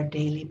day our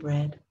daily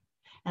bread,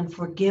 and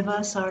forgive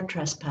us our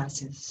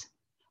trespasses,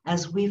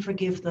 as we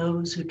forgive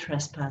those who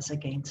trespass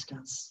against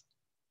us.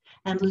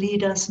 And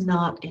lead us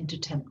not into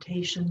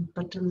temptation,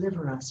 but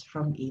deliver us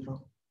from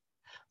evil.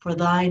 For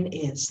thine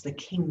is the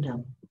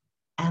kingdom,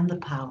 and the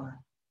power,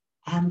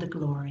 and the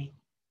glory,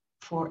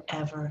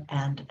 forever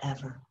and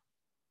ever.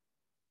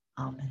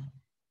 Amen.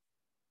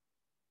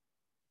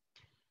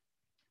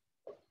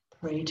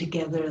 Pray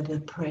together the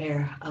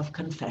prayer of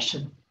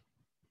confession.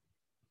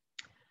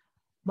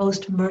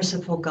 Most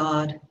merciful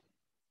God,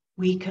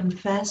 we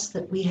confess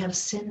that we have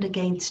sinned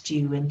against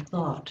you in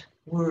thought,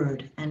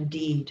 word, and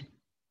deed,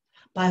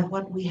 by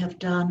what we have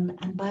done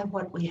and by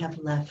what we have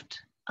left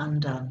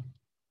undone.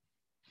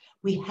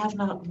 We have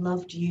not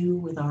loved you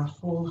with our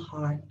whole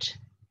heart.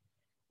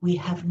 We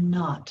have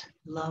not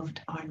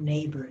loved our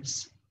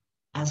neighbors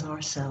as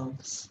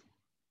ourselves.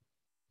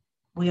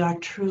 We are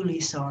truly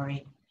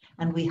sorry,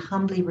 and we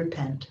humbly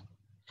repent.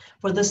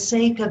 For the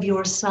sake of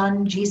your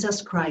Son,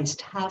 Jesus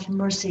Christ, have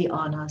mercy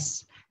on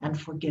us and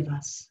forgive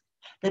us,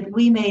 that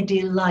we may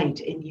delight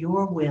in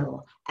your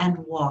will and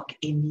walk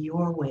in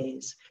your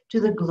ways to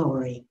the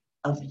glory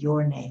of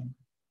your name.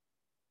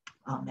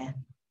 Amen.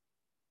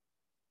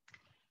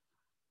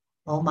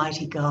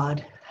 Almighty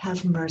God,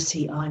 have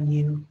mercy on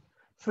you,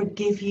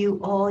 forgive you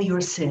all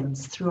your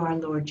sins through our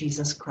Lord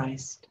Jesus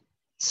Christ,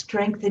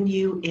 strengthen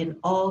you in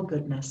all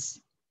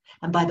goodness,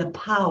 and by the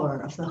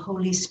power of the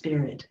Holy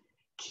Spirit,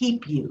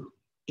 keep you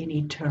in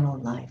eternal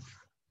life.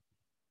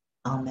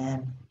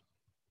 Amen.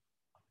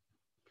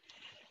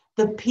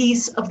 The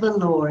peace of the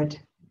Lord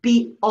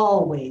be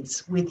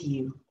always with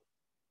you,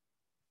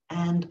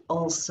 and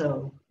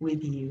also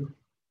with you.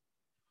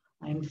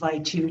 I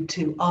invite you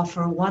to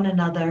offer one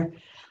another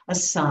a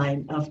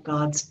sign of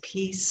God's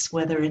peace,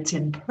 whether it's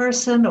in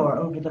person or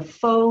over the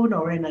phone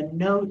or in a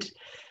note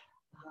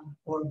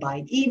or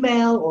by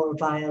email or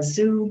via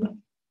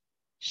Zoom.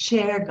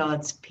 Share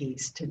God's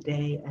peace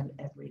today and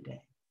every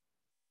day.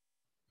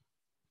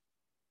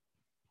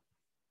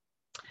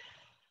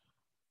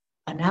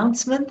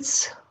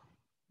 Announcements.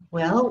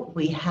 Well,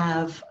 we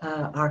have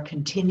our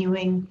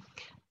continuing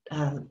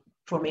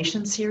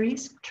formation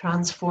series,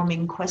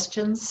 Transforming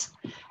Questions,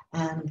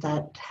 and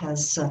that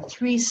has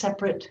 3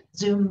 separate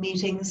Zoom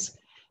meetings,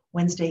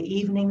 Wednesday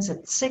evenings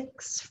at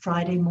 6,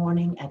 Friday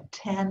morning at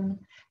 10,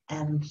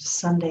 and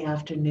Sunday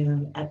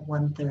afternoon at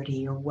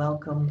 1:30. You're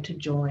welcome to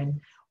join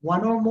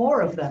one or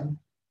more of them,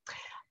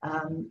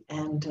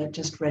 and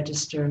just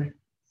register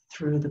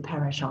through the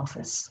parish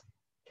office.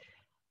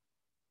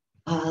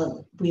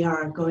 We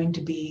are going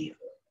to be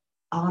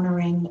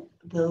honoring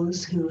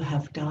those who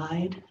have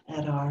died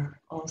at our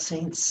All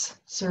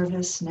Saints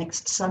service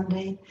next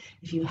Sunday.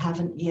 If you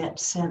haven't yet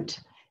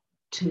sent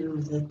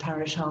to the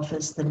parish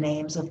office the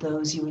names of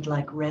those you would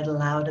like read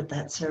aloud at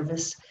that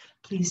service,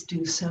 please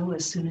do so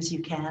as soon as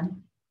you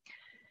can.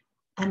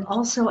 And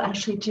also,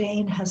 Ashley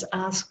Jane has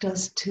asked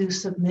us to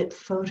submit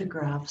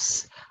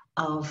photographs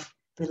of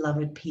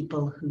beloved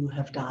people who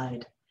have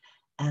died,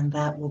 and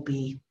that will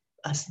be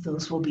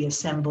those will be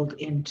assembled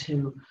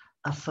into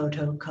a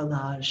photo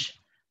collage,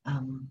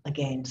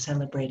 again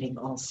celebrating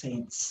All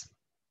Saints.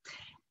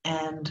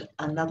 And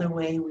another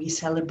way we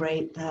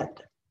celebrate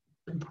that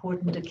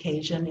important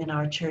occasion in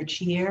our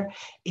church year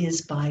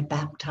is by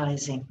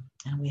baptizing,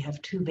 and we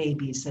have 2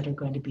 babies that are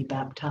going to be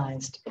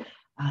baptized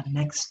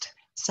next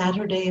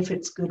Saturday if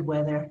it's good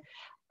weather,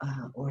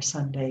 or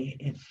Sunday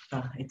if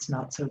it's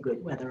not so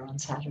good weather on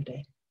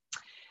Saturday.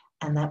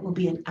 And that will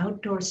be an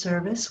outdoor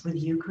service with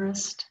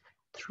Eucharist,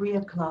 3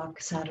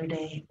 o'clock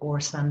Saturday or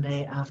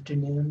Sunday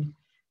afternoon.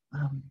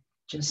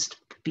 Just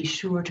be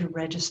sure to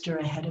register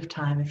ahead of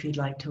time if you'd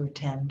like to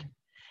attend.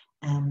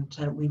 And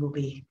we will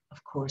be,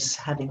 of course,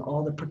 having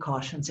all the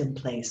precautions in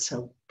place,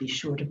 so be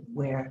sure to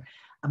wear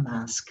a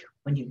mask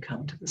when you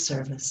come to the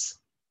service.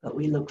 But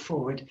we look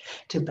forward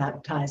to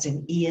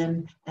baptizing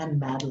Ian and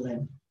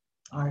Madeline,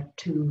 our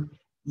 2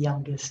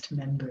 youngest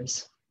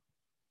members.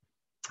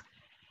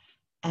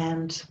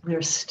 And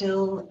we're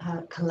still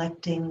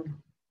collecting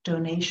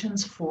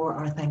donations for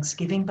our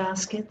Thanksgiving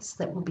baskets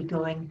that will be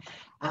going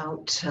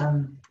out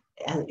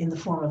in the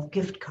form of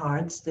gift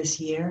cards this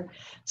year.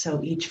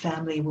 So each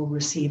family will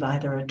receive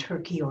either a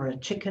turkey or a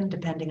chicken,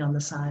 depending on the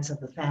size of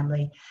the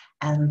family,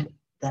 and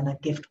then a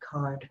gift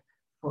card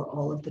for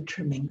all of the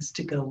trimmings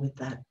to go with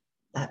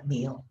that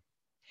meal.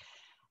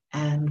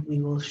 And we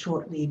will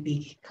shortly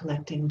be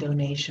collecting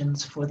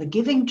donations for the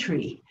Giving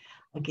Tree,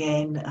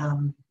 again,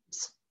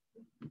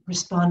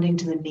 responding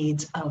to the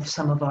needs of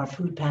some of our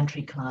food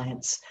pantry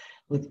clients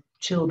with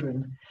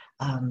children.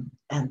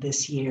 And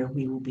this year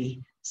we will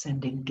be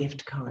sending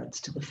gift cards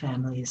to the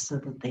families so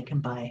that they can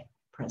buy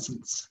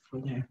presents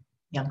for their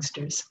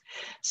youngsters.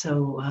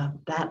 So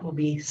that will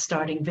be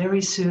starting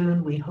very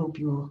soon. We hope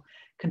you will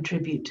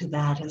contribute to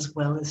that as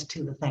well as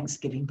to the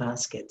Thanksgiving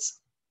baskets.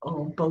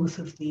 Both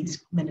of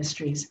these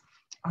ministries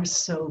are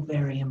so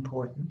very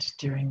important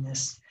during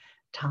this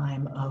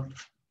time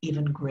of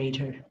even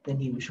greater than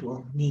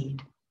usual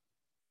need.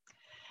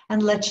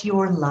 And let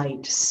your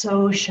light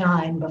so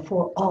shine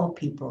before all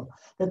people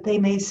that they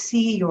may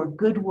see your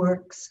good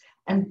works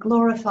and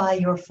glorify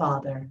your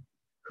Father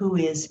who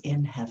is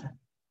in heaven.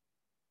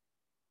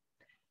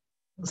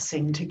 We'll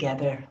sing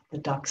together the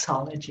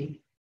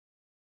doxology.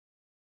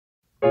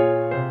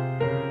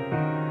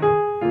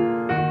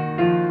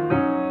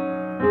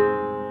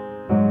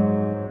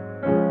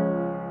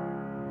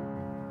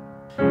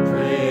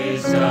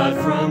 Praise God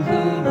from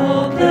whom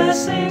all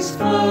blessings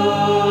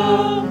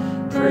flow.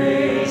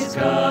 Praise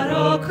God,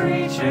 all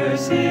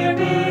creatures here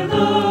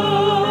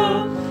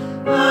below.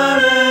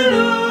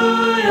 Alleluia,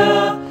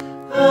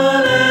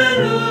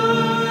 alleluia.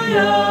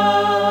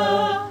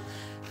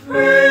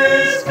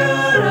 Praise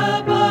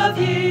God above,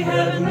 ye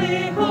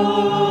heavenly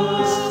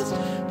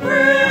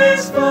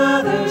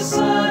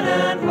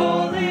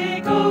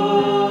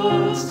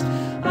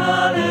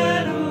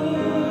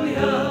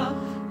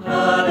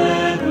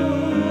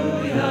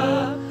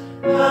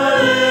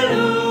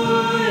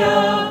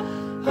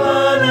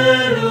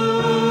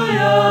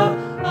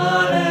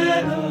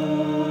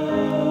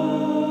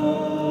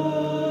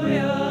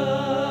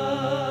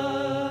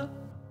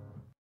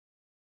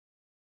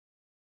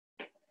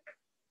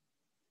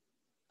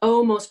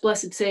O most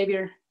blessed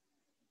Savior,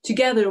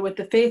 together with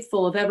the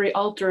faithful of every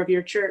altar of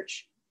your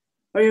church,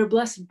 where your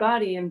blessed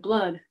body and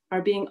blood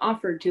are being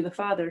offered to the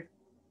Father,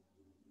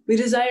 we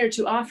desire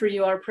to offer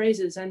you our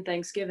praises and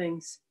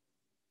thanksgivings.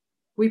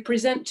 We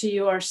present to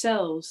you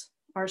ourselves,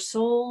 our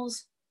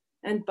souls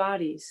and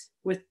bodies,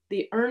 with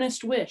the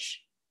earnest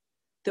wish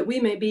that we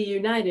may be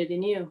united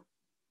in you.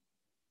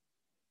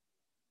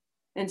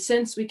 And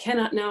since we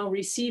cannot now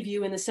receive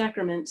you in the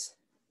sacraments,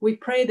 we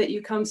pray that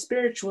you come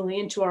spiritually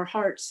into our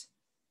hearts,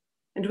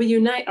 and we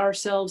unite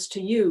ourselves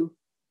to you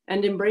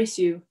and embrace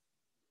you.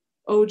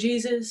 O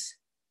Jesus,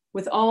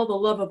 with all the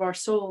love of our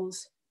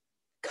souls,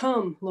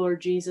 come,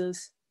 Lord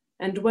Jesus,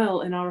 and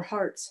dwell in our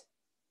hearts.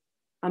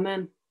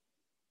 Amen.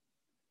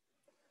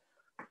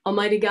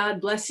 Almighty God,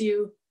 bless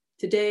you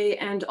today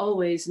and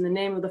always, in the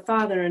name of the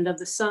Father, and of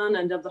the Son,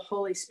 and of the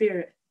Holy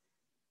Spirit.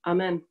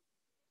 Amen.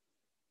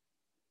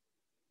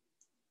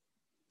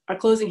 Our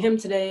closing hymn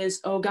today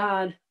is, O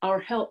God, our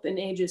help in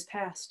ages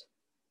past.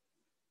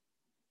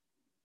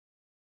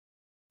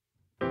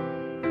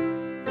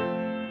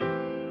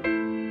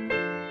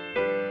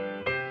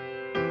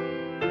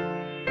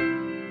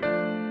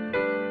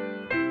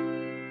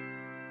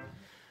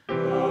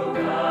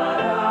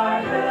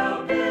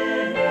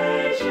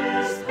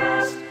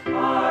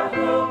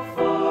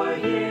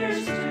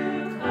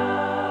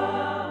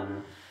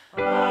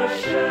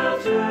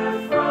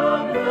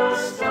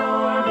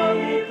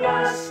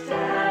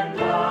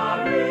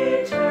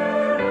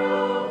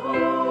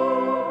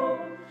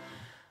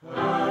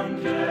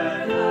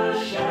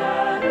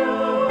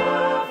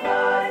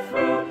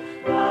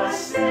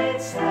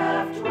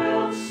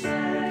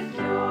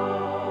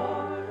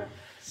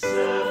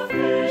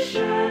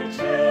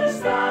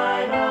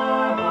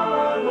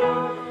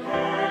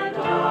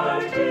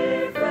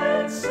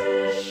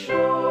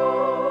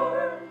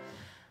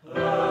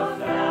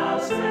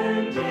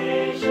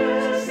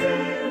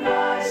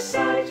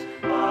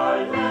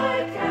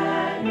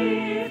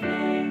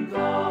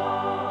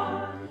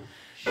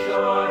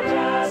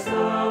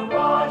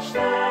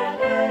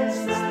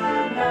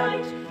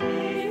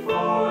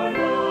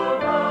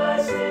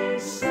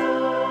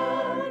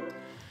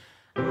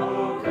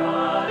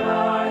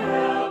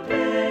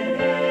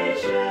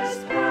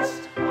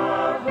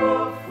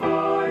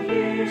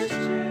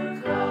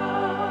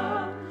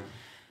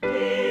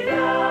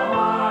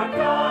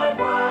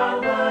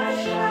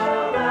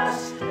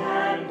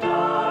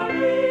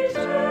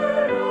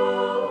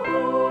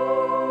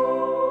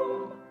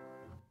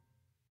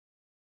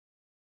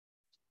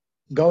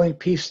 Go in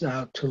peace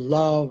now to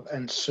love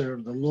and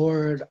serve the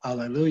Lord.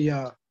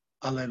 Alleluia,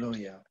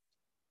 alleluia.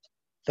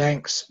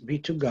 Thanks be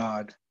to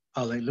God.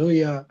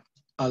 Alleluia,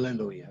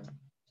 alleluia.